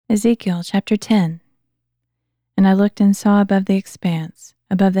Ezekiel chapter 10. And I looked and saw above the expanse,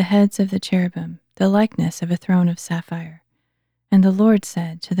 above the heads of the cherubim, the likeness of a throne of sapphire. And the Lord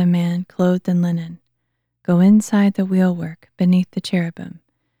said to the man clothed in linen, Go inside the wheelwork beneath the cherubim.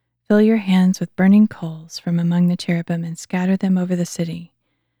 Fill your hands with burning coals from among the cherubim and scatter them over the city.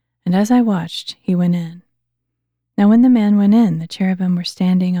 And as I watched, he went in. Now when the man went in, the cherubim were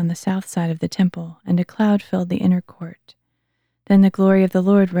standing on the south side of the temple, and a cloud filled the inner court. Then the glory of the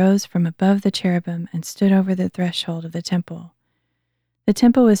Lord rose from above the cherubim and stood over the threshold of the temple. The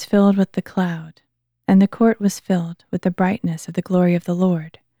temple was filled with the cloud, and the court was filled with the brightness of the glory of the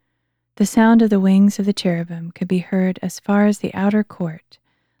Lord. The sound of the wings of the cherubim could be heard as far as the outer court,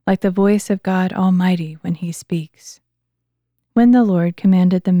 like the voice of God Almighty when he speaks. When the Lord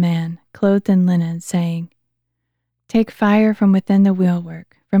commanded the man clothed in linen, saying, Take fire from within the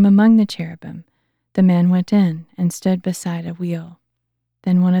wheelwork, from among the cherubim, the man went in and stood beside a wheel.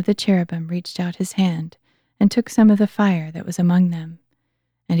 Then one of the cherubim reached out his hand and took some of the fire that was among them,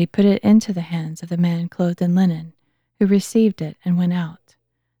 and he put it into the hands of the man clothed in linen, who received it and went out.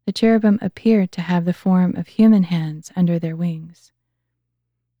 The cherubim appeared to have the form of human hands under their wings.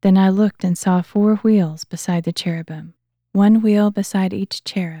 Then I looked and saw 4 wheels beside the cherubim, 1 wheel beside each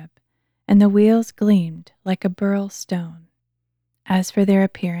cherub, and the wheels gleamed like a beryl stone. As for their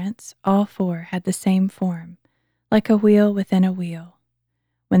appearance, all 4 had the same form, like a wheel within a wheel.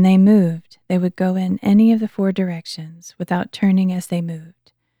 When they moved, they would go in any of the 4 directions without turning as they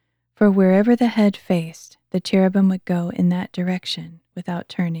moved. For wherever the head faced, the cherubim would go in that direction without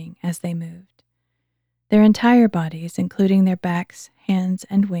turning as they moved. Their entire bodies, including their backs, hands,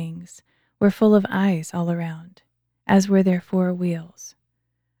 and wings, were full of eyes all around, as were their 4 wheels.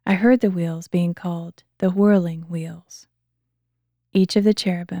 I heard the wheels being called the whirling wheels. Each of the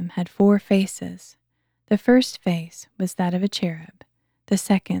cherubim had 4 faces. The first face was that of a cherub, the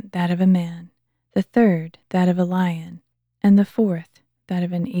second that of a man, the third that of a lion, and the 4th that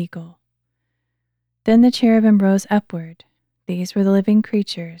of an eagle. Then the cherubim rose upward. These were the living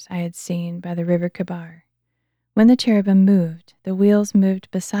creatures I had seen by the river Kebar. When the cherubim moved, the wheels moved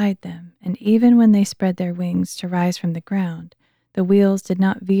beside them, and even when they spread their wings to rise from the ground, the wheels did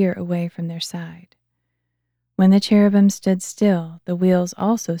not veer away from their side. When the cherubim stood still, the wheels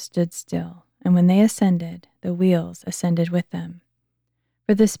also stood still, and when they ascended, the wheels ascended with them.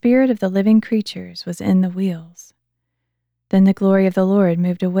 For the spirit of the living creatures was in the wheels. Then the glory of the Lord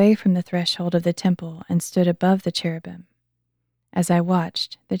moved away from the threshold of the temple and stood above the cherubim. As I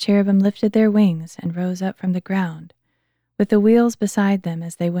watched, the cherubim lifted their wings and rose up from the ground, with the wheels beside them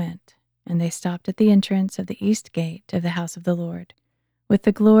as they went, and they stopped at the entrance of the east gate of the house of the Lord, with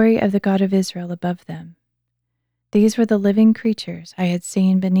the glory of the God of Israel above them. These were the living creatures I had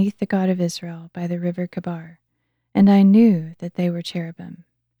seen beneath the God of Israel by the river Kebar, and I knew that they were cherubim.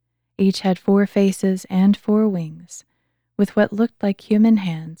 Each had 4 faces and 4 wings, with what looked like human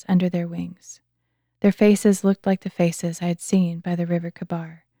hands under their wings. Their faces looked like the faces I had seen by the river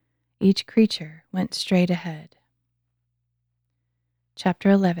Kebar. Each creature went straight ahead. Chapter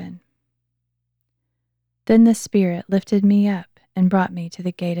 11. Then the Spirit lifted me up and brought me to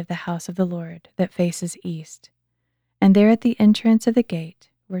the gate of the house of the Lord that faces east. And there at the entrance of the gate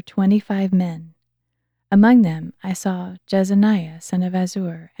were 25 men. Among them I saw Jezaniah son of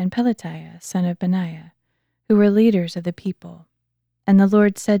Azur and Pelatiah son of Benaiah, who were leaders of the people. And the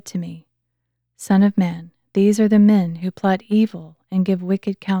Lord said to me, Son of man, these are the men who plot evil and give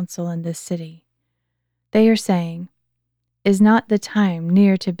wicked counsel in this city. They are saying, Is not the time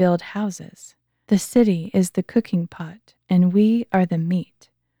near to build houses? The city is the cooking pot, and we are the meat.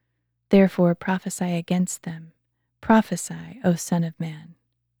 Therefore prophesy against them. Prophesy, O Son of man.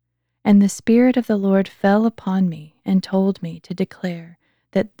 And the Spirit of the Lord fell upon me and told me to declare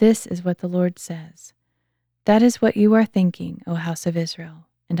that this is what the Lord says. That is what you are thinking, O house of Israel,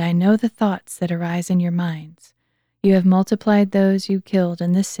 and I know the thoughts that arise in your minds. You have multiplied those you killed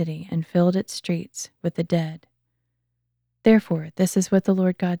in this city and filled its streets with the dead. Therefore, this is what the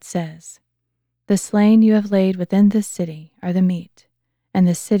Lord God says. The slain you have laid within this city are the meat, and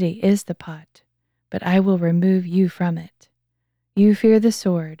the city is the pot, but I will remove you from it. You fear the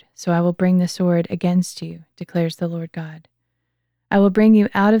sword, so I will bring the sword against you, declares the Lord God. I will bring you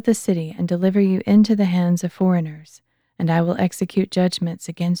out of the city and deliver you into the hands of foreigners, and I will execute judgments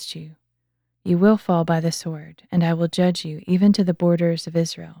against you. You will fall by the sword, and I will judge you even to the borders of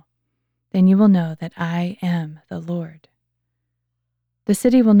Israel. Then you will know that I am the Lord. The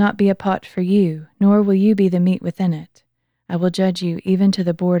city will not be a pot for you, nor will you be the meat within it. I will judge you even to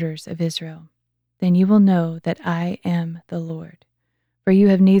the borders of Israel. Then you will know that I am the Lord. For you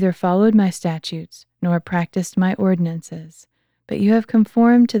have neither followed my statutes nor practiced my ordinances, but you have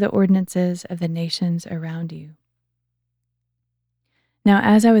conformed to the ordinances of the nations around you. Now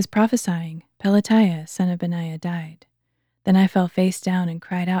as I was prophesying, Pelatiah, son of Benaiah, died. Then I fell face down and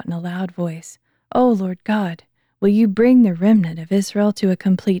cried out in a loud voice, O Lord God, will you bring the remnant of Israel to a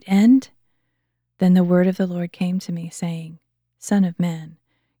complete end? Then the word of the Lord came to me, saying, Son of man,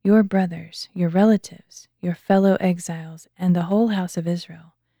 your brothers, your relatives, your fellow exiles, and the whole house of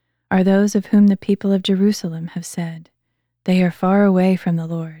Israel are those of whom the people of Jerusalem have said, They are far away from the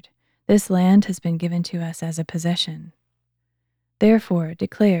Lord. This land has been given to us as a possession. Therefore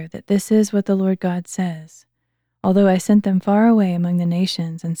declare that this is what the Lord God says. Although I sent them far away among the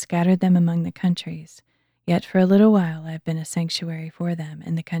nations and scattered them among the countries, yet for a little while I have been a sanctuary for them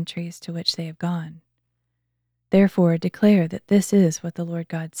in the countries to which they have gone. Therefore declare that this is what the Lord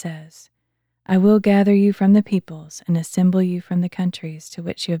God says. I will gather you from the peoples and assemble you from the countries to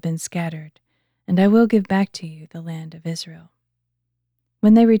which you have been scattered, and I will give back to you the land of Israel.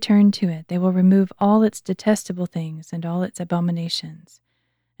 When they return to it, they will remove all its detestable things and all its abominations,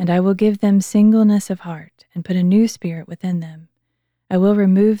 and I will give them singleness of heart and put a new spirit within them. I will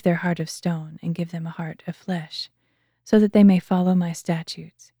remove their heart of stone and give them a heart of flesh, so that they may follow my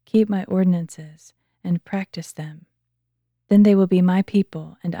statutes, keep my ordinances, and practice them. Then they will be my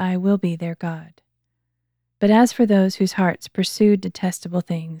people, and I will be their God. But as for those whose hearts pursued detestable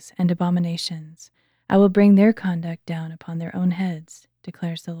things and abominations, I will bring their conduct down upon their own heads,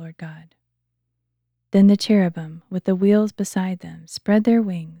 declares the Lord God. Then the cherubim, with the wheels beside them, spread their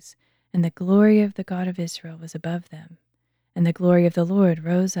wings, and the glory of the God of Israel was above them. And the glory of the Lord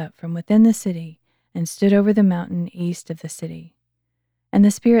rose up from within the city and stood over the mountain east of the city. And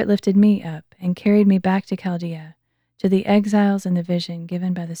the Spirit lifted me up and carried me back to Chaldea, to the exiles in the vision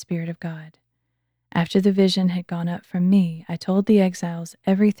given by the Spirit of God. After the vision had gone up from me, I told the exiles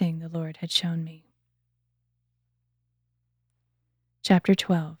everything the Lord had shown me. Chapter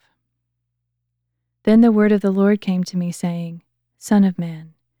 12. Then the word of the Lord came to me, saying, Son of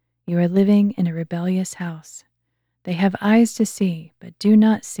man, you are living in a rebellious house. They have eyes to see, but do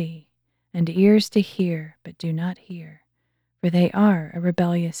not see, and ears to hear, but do not hear, for they are a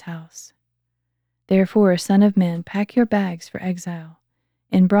rebellious house. Therefore, Son of man, pack your bags for exile.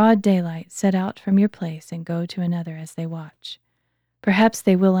 In broad daylight set out from your place and go to another as they watch. Perhaps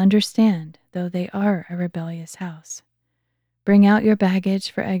they will understand, though they are a rebellious house. Bring out your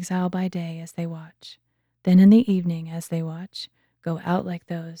baggage for exile by day as they watch. Then in the evening as they watch, go out like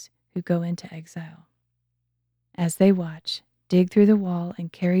those who go into exile. As they watch, dig through the wall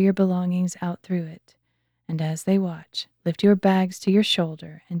and carry your belongings out through it. And as they watch, lift your bags to your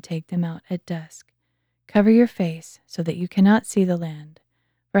shoulder and take them out at dusk. Cover your face so that you cannot see the land,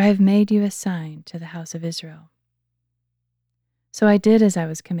 for I have made you a sign to the house of Israel. So I did as I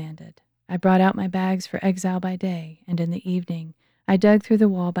was commanded. I brought out my bags for exile by day, and in the evening I dug through the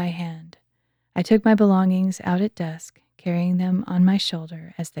wall by hand. I took my belongings out at dusk, carrying them on my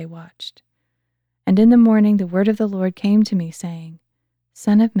shoulder as they watched. And in the morning the word of the Lord came to me, saying,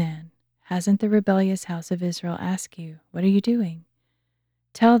 Son of man, hasn't the rebellious house of Israel asked you, What are you doing?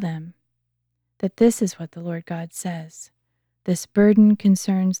 Tell them that this is what the Lord God says. This burden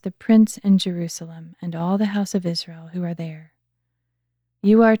concerns the prince in Jerusalem and all the house of Israel who are there.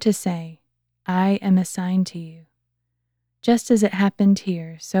 You are to say, I am assigned to you. Just as it happened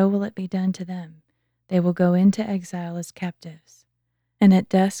here, so will it be done to them. They will go into exile as captives. And at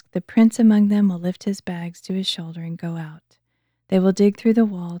dusk the prince among them will lift his bags to his shoulder and go out. They will dig through the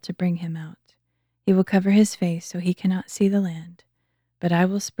wall to bring him out. He will cover his face so he cannot see the land. But I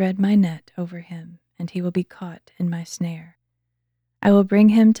will spread my net over him, and he will be caught in my snare. I will bring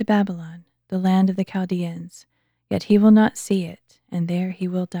him to Babylon, the land of the Chaldeans, yet he will not see it, and there he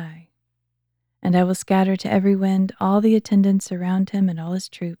will die. And I will scatter to every wind all the attendants around him and all his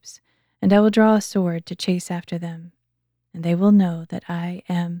troops, and I will draw a sword to chase after them. And they will know that I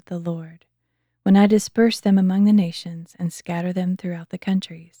am the Lord, when I disperse them among the nations and scatter them throughout the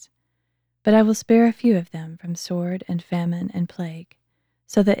countries. But I will spare a few of them from sword and famine and plague,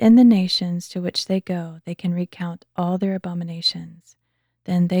 so that in the nations to which they go they can recount all their abominations.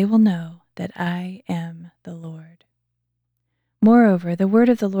 Then they will know that I am the Lord. Moreover, the word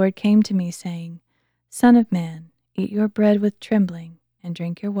of the Lord came to me, saying, Son of man, eat your bread with trembling, and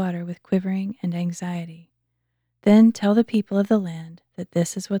drink your water with quivering and anxiety. Then tell the people of the land that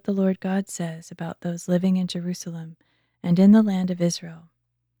this is what the Lord God says about those living in Jerusalem and in the land of Israel.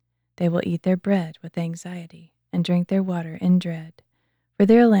 They will eat their bread with anxiety and drink their water in dread, for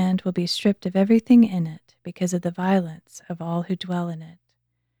their land will be stripped of everything in it because of the violence of all who dwell in it.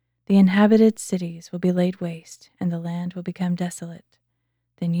 The inhabited cities will be laid waste, and the land will become desolate.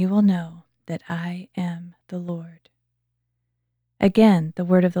 Then you will know that I am the Lord. Again, the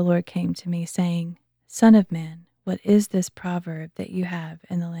word of the Lord came to me, saying, Son of man, what is this proverb that you have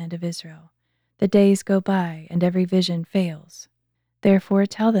in the land of Israel? The days go by, and every vision fails. Therefore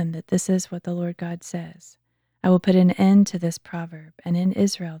tell them that this is what the Lord God says. I will put an end to this proverb, and in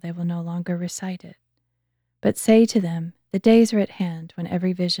Israel they will no longer recite it. But say to them, the days are at hand when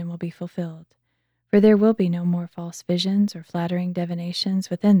every vision will be fulfilled. For there will be no more false visions or flattering divinations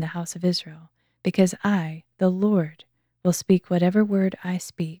within the house of Israel, because I, the Lord, will speak whatever word I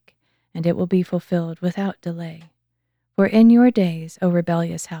speak, and it will be fulfilled without delay. For in your days, O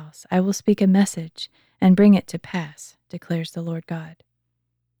rebellious house, I will speak a message and bring it to pass, declares the Lord God.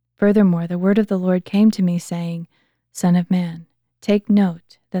 Furthermore, the word of the Lord came to me, saying, Son of man, take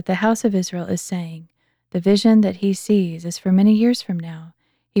note that the house of Israel is saying, the vision that he sees is for many years from now.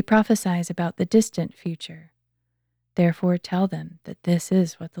 He prophesies about the distant future. Therefore tell them that this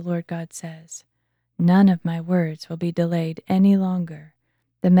is what the Lord God says. None of my words will be delayed any longer.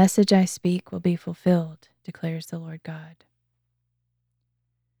 The message I speak will be fulfilled, declares the Lord God.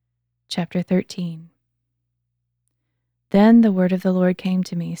 Chapter 13. Then the word of the Lord came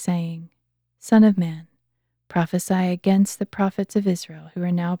to me, saying, Son of man, prophesy against the prophets of Israel who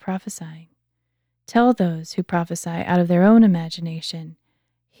are now prophesying. Tell those who prophesy out of their own imagination,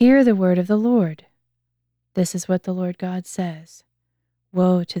 hear the word of the Lord. This is what the Lord God says.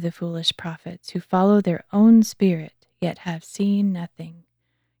 Woe to the foolish prophets who follow their own spirit, yet have seen nothing.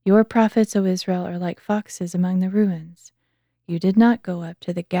 Your prophets, O Israel, are like foxes among the ruins. You did not go up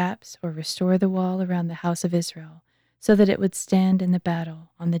to the gaps or restore the wall around the house of Israel, so that it would stand in the battle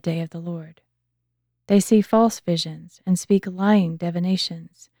on the day of the Lord. They see false visions and speak lying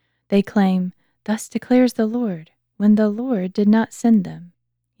divinations. They claim, Thus declares the Lord, when the Lord did not send them.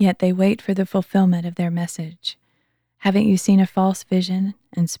 Yet they wait for the fulfillment of their message. Haven't you seen a false vision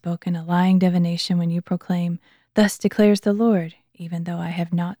and spoken a lying divination when you proclaim, Thus declares the Lord, even though I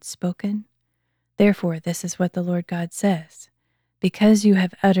have not spoken? Therefore this is what the Lord God says. Because you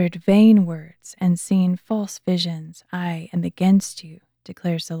have uttered vain words and seen false visions, I am against you,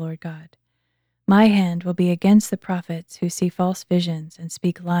 declares the Lord God. My hand will be against the prophets who see false visions and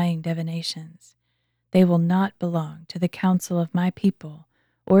speak lying divinations. They will not belong to the council of my people,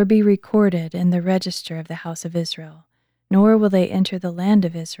 or be recorded in the register of the house of Israel, nor will they enter the land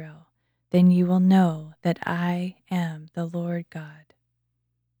of Israel. Then you will know that I am the Lord God.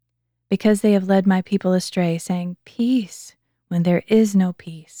 Because they have led my people astray, saying, Peace, when there is no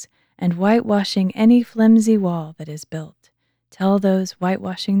peace, and whitewashing any flimsy wall that is built, tell those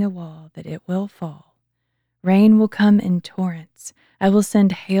whitewashing the wall that it will fall. Rain will come in torrents. I will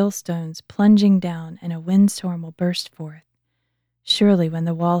send hailstones plunging down, and a windstorm will burst forth. Surely when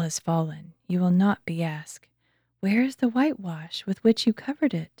the wall has fallen, you will not be asked, Where is the whitewash with which you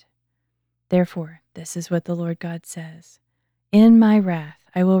covered it? Therefore, this is what the Lord God says. In my wrath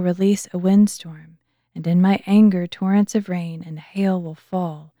I will release a windstorm, and in my anger torrents of rain and hail will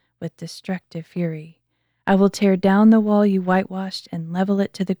fall with destructive fury. I will tear down the wall you whitewashed and level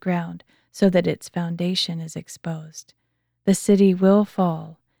it to the ground so that its foundation is exposed. The city will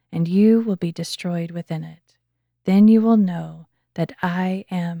fall, and you will be destroyed within it. Then you will know that I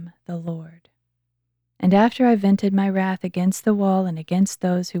am the Lord. And after I vented my wrath against the wall and against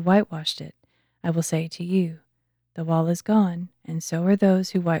those who whitewashed it, I will say to you, the wall is gone, and so are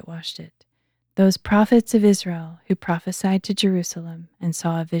those who whitewashed it. Those prophets of Israel who prophesied to Jerusalem and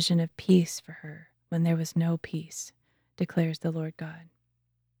saw a vision of peace for her when there was no peace, declares the Lord God.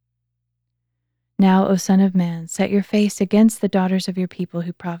 Now, O Son of Man, set your face against the daughters of your people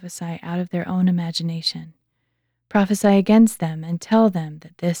who prophesy out of their own imagination. Prophesy against them and tell them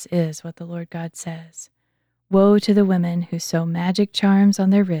that this is what the Lord God says. Woe to the women who sew magic charms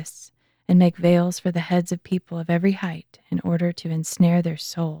on their wrists and make veils for the heads of people of every height in order to ensnare their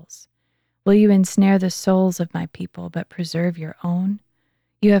souls. Will you ensnare the souls of my people but preserve your own?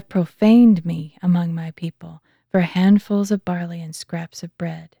 You have profaned me among my people for handfuls of barley and scraps of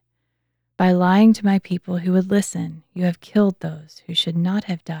bread. By lying to my people who would listen, you have killed those who should not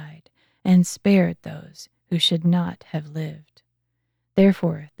have died and spared those who should not have lived.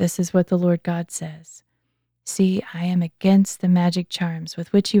 Therefore, this is what the Lord God says. See, I am against the magic charms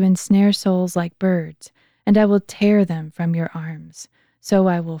with which you ensnare souls like birds, and I will tear them from your arms. So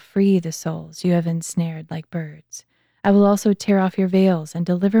I will free the souls you have ensnared like birds. I will also tear off your veils and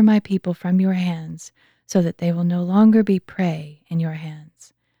deliver my people from your hands, so that they will no longer be prey in your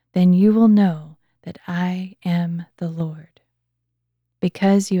hands. Then you will know that I am the Lord.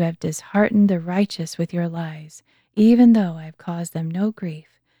 Because you have disheartened the righteous with your lies, even though I have caused them no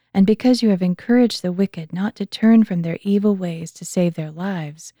grief, and because you have encouraged the wicked not to turn from their evil ways to save their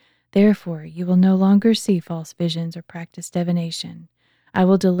lives, Therefore you will no longer see false visions or practice divination. I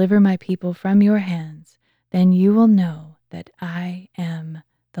will deliver my people from your hands. Then you will know that I am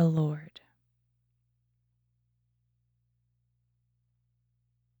the Lord."